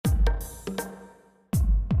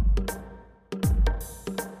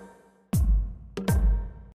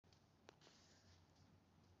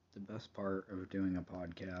best part of doing a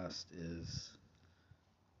podcast is,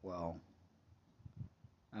 well,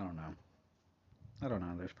 I don't know. I don't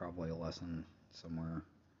know. There's probably a lesson somewhere,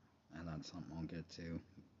 and that's something I'll get to.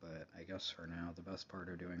 But I guess for now, the best part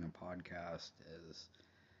of doing a podcast is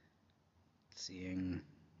seeing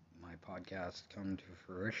my podcast come to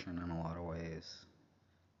fruition in a lot of ways.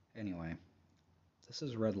 Anyway, this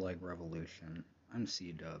is Red Leg Revolution. I'm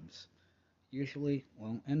C Dubs. Usually,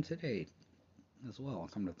 well, and today as well,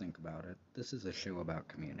 come to think about it, this is a show about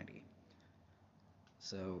community.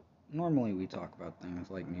 So, normally we talk about things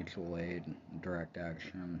like mutual aid, direct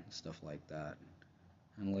action, stuff like that.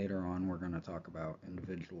 And later on, we're going to talk about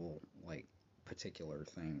individual, particular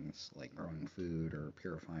things like growing food or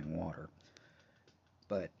purifying water.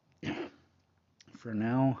 But for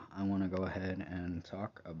now, I want to go ahead and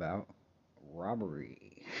talk about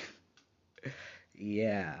robbery.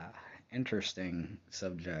 Yeah, interesting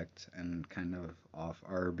subject and kind of off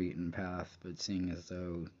our beaten path, but seeing as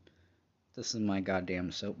though this is my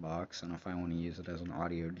goddamn soapbox, and if I want to use it as an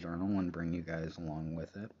audio journal and bring you guys along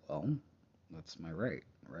with it, well, that's my right?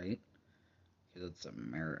 Because it's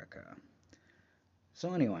America.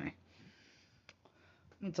 So anyway,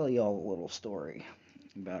 let me tell you all a little story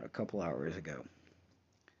about a couple hours ago.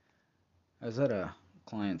 I was at a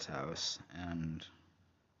client's house and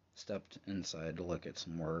stepped inside to look at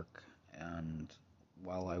some work, and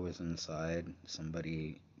while I was inside,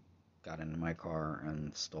 somebody got into my car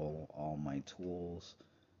and stole all my tools.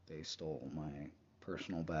 They stole my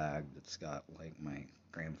personal bag that's got like my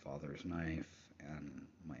grandfather's knife and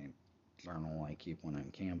my journal I keep when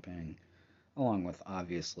I'm camping, along with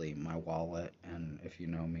obviously my wallet. And if you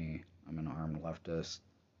know me, I'm an armed leftist.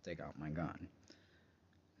 They got my gun.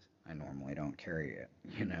 I normally don't carry it,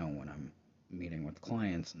 when I'm meeting with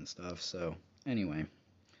clients and stuff. So, anyway,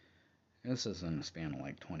 this is in a span of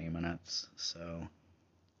like 20 minutes. So,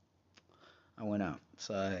 I went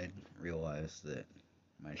outside, realized that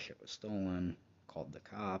my shit was stolen, called the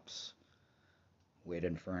cops,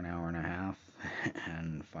 waited for an hour and a half,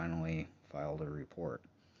 and finally filed a report.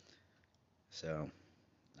 So,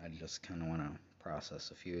 I just kind of want to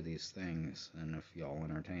process a few of these things, and if y'all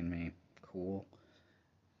entertain me, cool.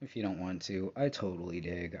 If you don't want to, I totally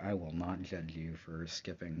dig. I will not judge you for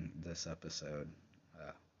skipping this episode.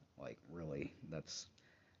 Really,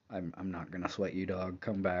 I'm not gonna sweat you, dog.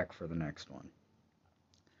 Come back for the next one.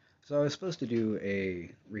 So I was supposed to do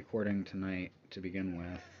a recording tonight to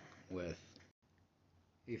begin with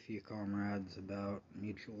a few comrades about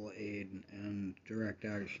mutual aid and direct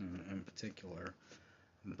action in particular,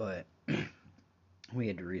 but we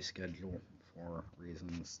had to reschedule for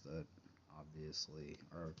reasons that obviously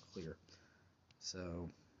are clear. So,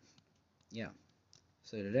 yeah.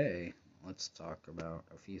 So today, let's talk about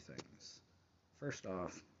a few things. First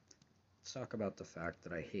off, let's talk about the fact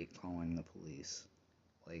that I hate calling the police.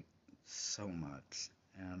 So much.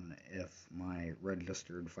 And if my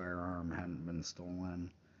registered firearm hadn't been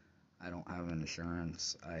stolen, I don't have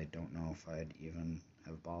insurance, I don't know if I'd even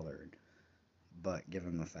have bothered. But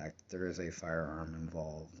given the fact that there is a firearm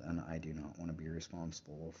involved, and I do not want to be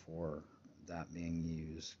responsible for that being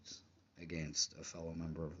used against a fellow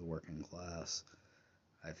member of the working class,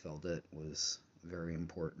 I felt it was very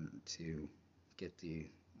important to get the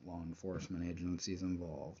law enforcement agencies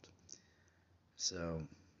involved. So,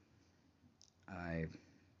 I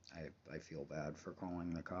feel bad for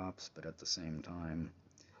calling the cops, but at the same time,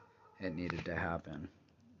 it needed to happen.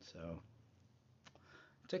 So,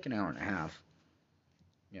 it took an hour and a half.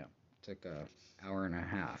 Yeah, it took an hour and a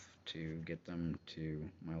half to get them to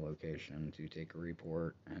my location to take a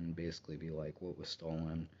report and basically be like, what was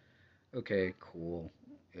stolen? Okay, cool.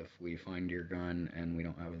 If we find your gun and we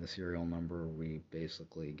don't have the serial number, we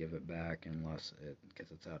basically give it back because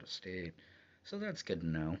it's out of state. So that's good to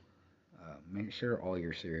know. Make sure all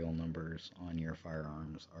your serial numbers on your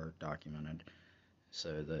firearms are documented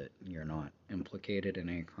so that you're not implicated in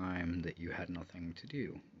a crime that you had nothing to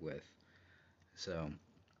do with. So,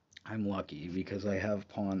 I'm lucky because I have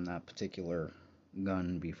pawned that particular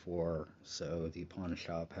gun before, so the pawn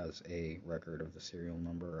shop has a record of the serial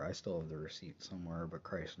number. I still have the receipt somewhere, but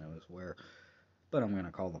Christ knows where. But I'm going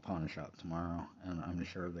to call the pawn shop tomorrow, and I'm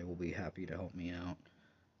sure they will be happy to help me out.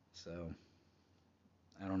 So,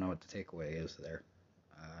 I don't know what the takeaway is there.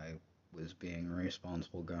 I was being a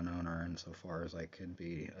responsible gun owner insofar as I could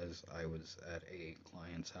be, as I was at a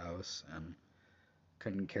client's house and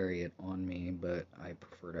couldn't carry it on me, but I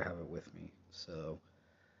prefer to have it with me. So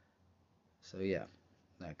yeah,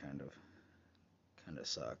 that kind of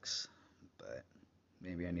sucks. But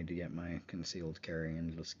maybe I need to get my concealed carry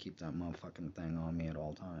and just keep that motherfucking thing on me at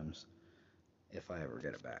all times if I ever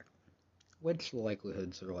get it back. which the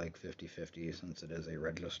likelihoods are like 50-50 since it is a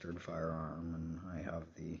registered firearm and I have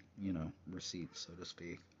the, receipt, so to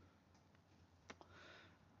speak.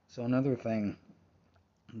 So another thing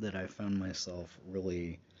that I found myself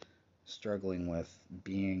really struggling with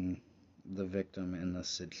being the victim in this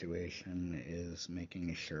situation is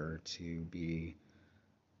making sure to be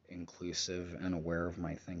inclusive and aware of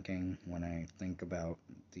my thinking when I think about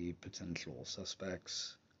the potential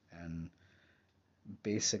suspects. And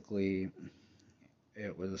basically,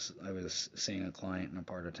 I was seeing a client in a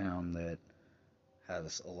part of town that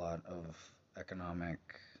has a lot of economic,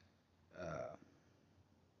 uh,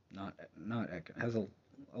 not has a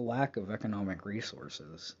lack of economic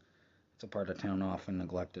resources. It's a part of town often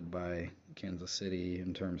neglected by Kansas City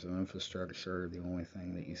in terms of infrastructure. The only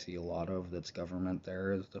thing that you see a lot of that's government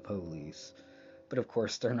there is the police. But of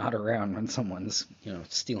course, they're not around when someone's,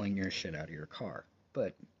 stealing your shit out of your car.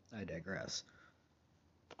 But I digress.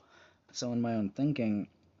 So, in my own thinking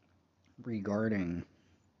regarding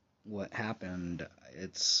what happened,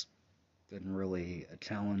 it's been really a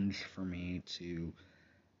challenge for me to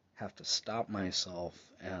have to stop myself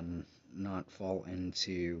and not fall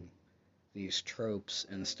into these tropes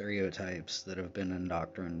and stereotypes that have been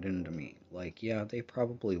indoctrinated into me. Like, yeah, they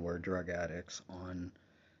probably were drug addicts on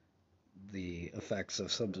the effects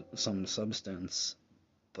of some substance,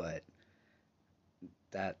 but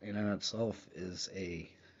that in and itself is a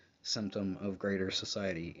symptom of greater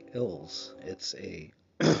society ills. It's a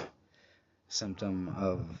symptom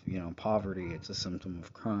of, poverty. It's a symptom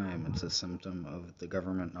of crime. It's a symptom of the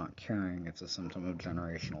government not caring. It's a symptom of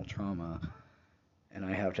generational trauma. And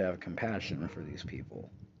I have to have compassion for these people.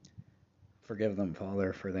 Forgive them,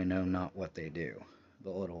 Father, for they know not what they do.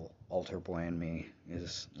 The little altar boy in me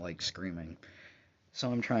is like screaming. So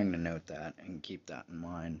I'm trying to note that and keep that in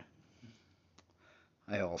mind.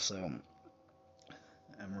 I also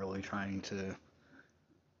am really trying to,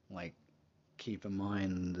 like, keep in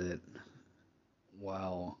mind that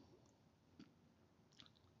while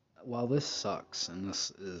this sucks, and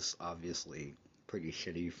this is obviously pretty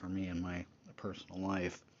shitty for me in my personal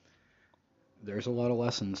life, there's a lot of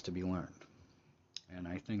lessons to be learned. And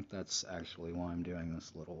I think that's actually why I'm doing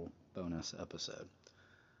this little bonus episode.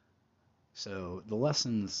 So, the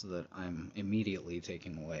lessons that I'm immediately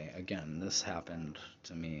taking away, again, this happened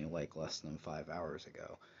to me like less than 5 hours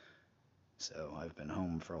ago. So, I've been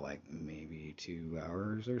home for like maybe 2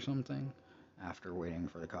 hours or something after waiting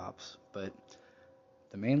for the cops. But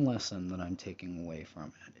the main lesson that I'm taking away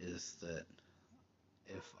from it is that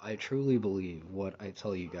if I truly believe what I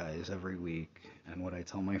tell you guys every week, and what I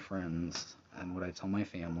tell my friends, and what I tell my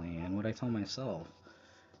family, and what I tell myself,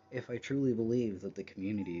 if I truly believe that the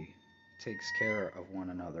community takes care of one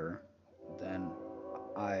another, then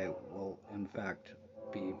I will, in fact,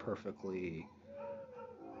 be perfectly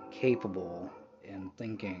capable in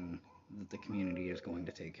thinking that the community is going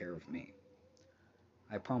to take care of me.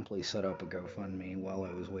 I promptly set up a GoFundMe while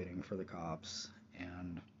I was waiting for the cops,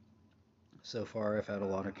 and so far I've had a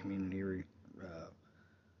lot of community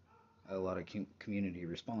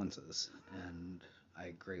responses, and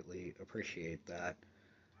I greatly appreciate that.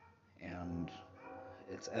 And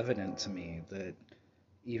it's evident to me that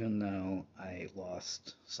even though I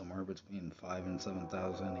lost somewhere between $5,000 and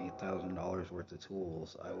 $7,000, $8,000 worth of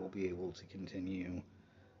tools, I will be able to continue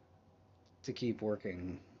to keep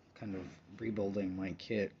working, kind of rebuilding my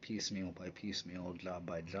kit piecemeal by piecemeal, job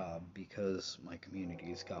by job, because my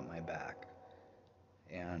community's got my back.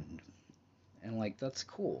 And like, that's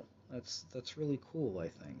cool. That's really cool, I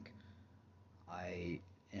think. I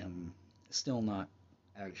am still not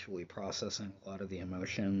actually processing a lot of the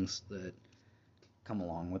emotions that come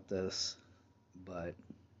along with this, but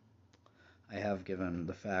I have given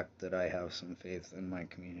the fact that I have some faith in my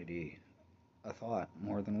community a thought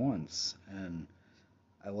more than once, and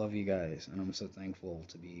I love you guys, and I'm so thankful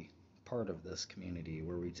to be part of this community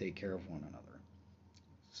where we take care of one another.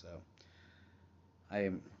 So,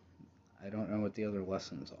 I don't know what the other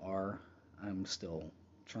lessons are. I'm still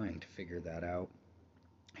trying to figure that out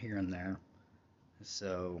here and there.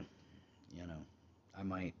 So, you know, I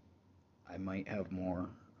might have more,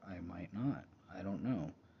 I might not. I don't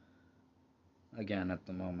know. Again, at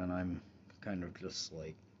the moment, I'm kind of just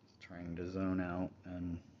like trying to zone out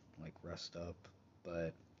and like rest up.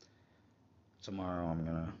 But tomorrow, I'm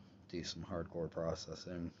gonna do some hardcore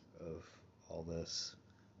processing of all this.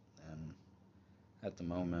 And at the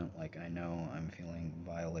moment, like, I know I'm feeling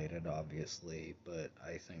violated, obviously, but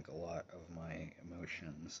I think a lot of my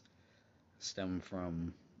emotions stem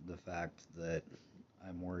from the fact that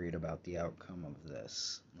I'm worried about the outcome of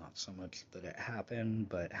this. Not so much that it happened,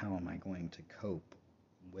 but how am I going to cope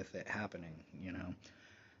with it happening,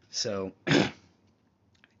 So,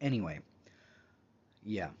 anyway,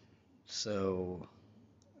 yeah. So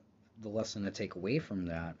the lesson to take away from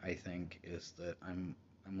that, I think, is that I'm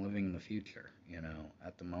living in the future. You know,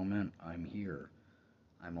 at the moment, I'm here.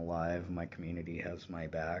 I'm alive. My community has my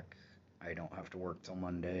back. I don't have to work till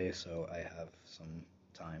Monday, so I have some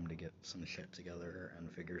time to get some shit together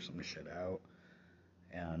and figure some shit out.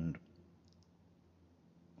 And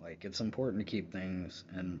like, it's important to keep things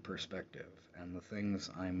in perspective. And the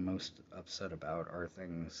things I'm most upset about are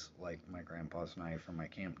things like my grandpa's knife or my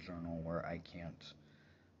camp journal, where I can't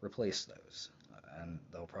replace those. And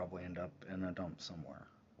they'll probably end up in a dump somewhere.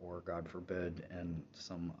 Or, God forbid, in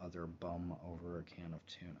some other bum over a can of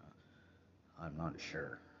tuna. I'm not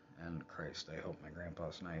sure. And Christ, I hope my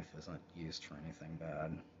grandpa's knife isn't used for anything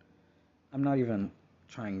bad. I'm not even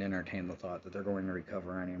trying to entertain the thought that they're going to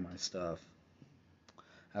recover any of my stuff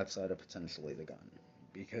outside of potentially the gun.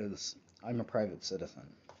 Because I'm a private citizen.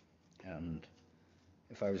 And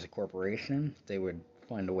if I was a corporation, they would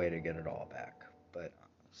find a way to get it all back. But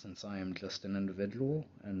since I am just an individual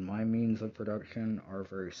and my means of production are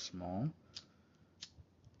very small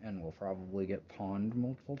and will probably get pawned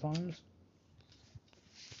multiple times,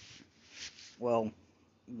 well,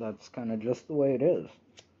 that's kind of just the way it is.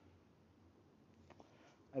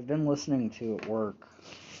 I've been listening to at work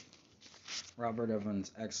Robert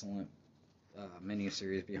Evans' excellent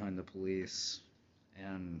miniseries Behind the Police,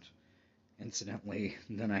 and incidentally,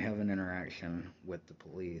 then I have an interaction with the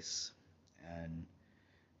police, and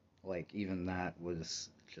like even that was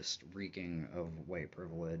just reeking of white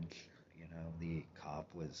privilege. You know, the cop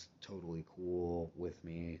was totally cool with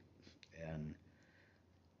me and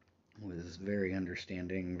was very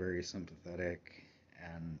understanding, very sympathetic,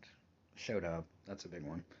 and showed up. That's a big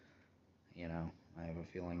one. You know, I have a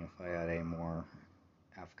feeling if I had a more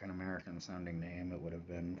African American sounding name, it would have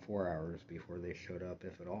been 4 hours before they showed up,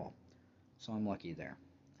 if at all. So I'm lucky there,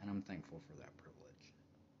 and I'm thankful for that privilege.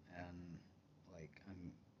 And like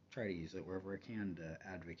I'm try to use it wherever I can to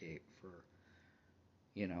advocate for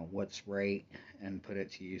what's right and put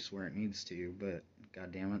it to use where it needs to. But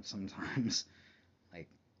god damn it, sometimes like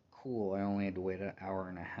cool, I only had to wait an hour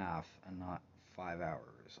and a half and not 5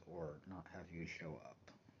 hours, or not have you show up.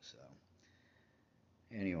 So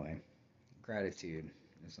anyway, gratitude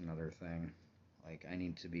is another thing. Like, I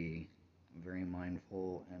need to be very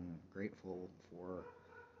mindful and grateful for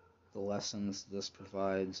the lessons this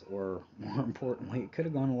provides, or more importantly, it could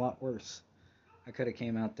have gone a lot worse. I could have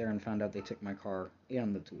came out there and found out they took my car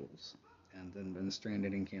and the tools, and then been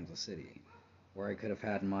stranded in Kansas City. Or I could have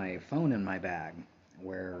had my phone in my bag,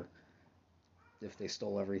 where if they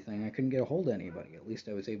stole everything, I couldn't get a hold of anybody. At least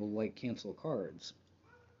I was able to, like, cancel cards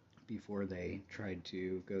before they tried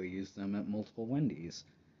to go use them at multiple Wendy's.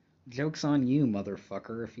 Joke's on you,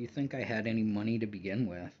 motherfucker, if you think I had any money to begin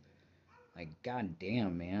with. Like,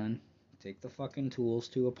 goddamn, man. Take the fucking tools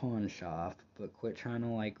to a pawn shop, but quit trying to,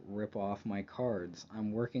 like, rip off my cards.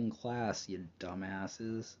 I'm working class, you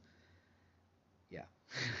dumbasses. Yeah.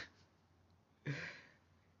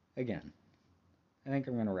 Again, I think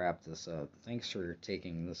I'm gonna wrap this up. Thanks for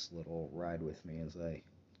taking this little ride with me as I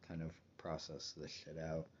kind of process this shit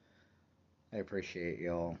out. I appreciate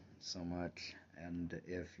y'all so much, and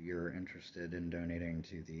if you're interested in donating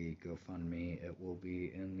to the GoFundMe, it will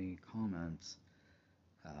be in the comments.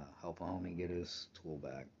 Help a homie get his tool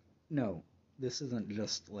back. No, this isn't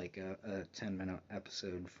just like a 10-minute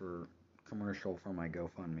episode for commercial for my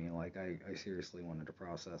GoFundMe. Like, I seriously wanted to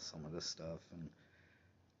process some of this stuff and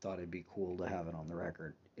thought it'd be cool to have it on the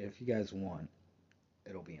record. If you guys want,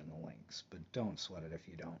 it'll be in the links, but don't sweat it if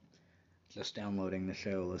you don't. Just downloading the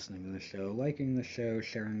show, listening to the show, liking the show,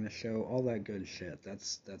 sharing the show, all that good shit.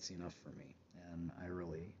 That's enough for me, and I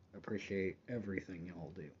really appreciate everything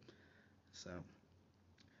y'all do. So,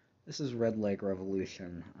 this is Red Lake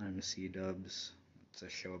Revolution. I'm C-Dubs. It's a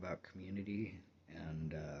show about community,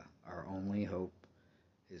 and our only hope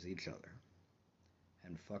is each other.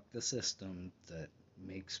 And fuck the system that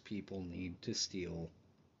makes people need to steal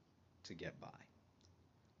to get by.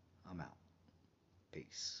 I'm out.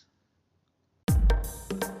 Peace.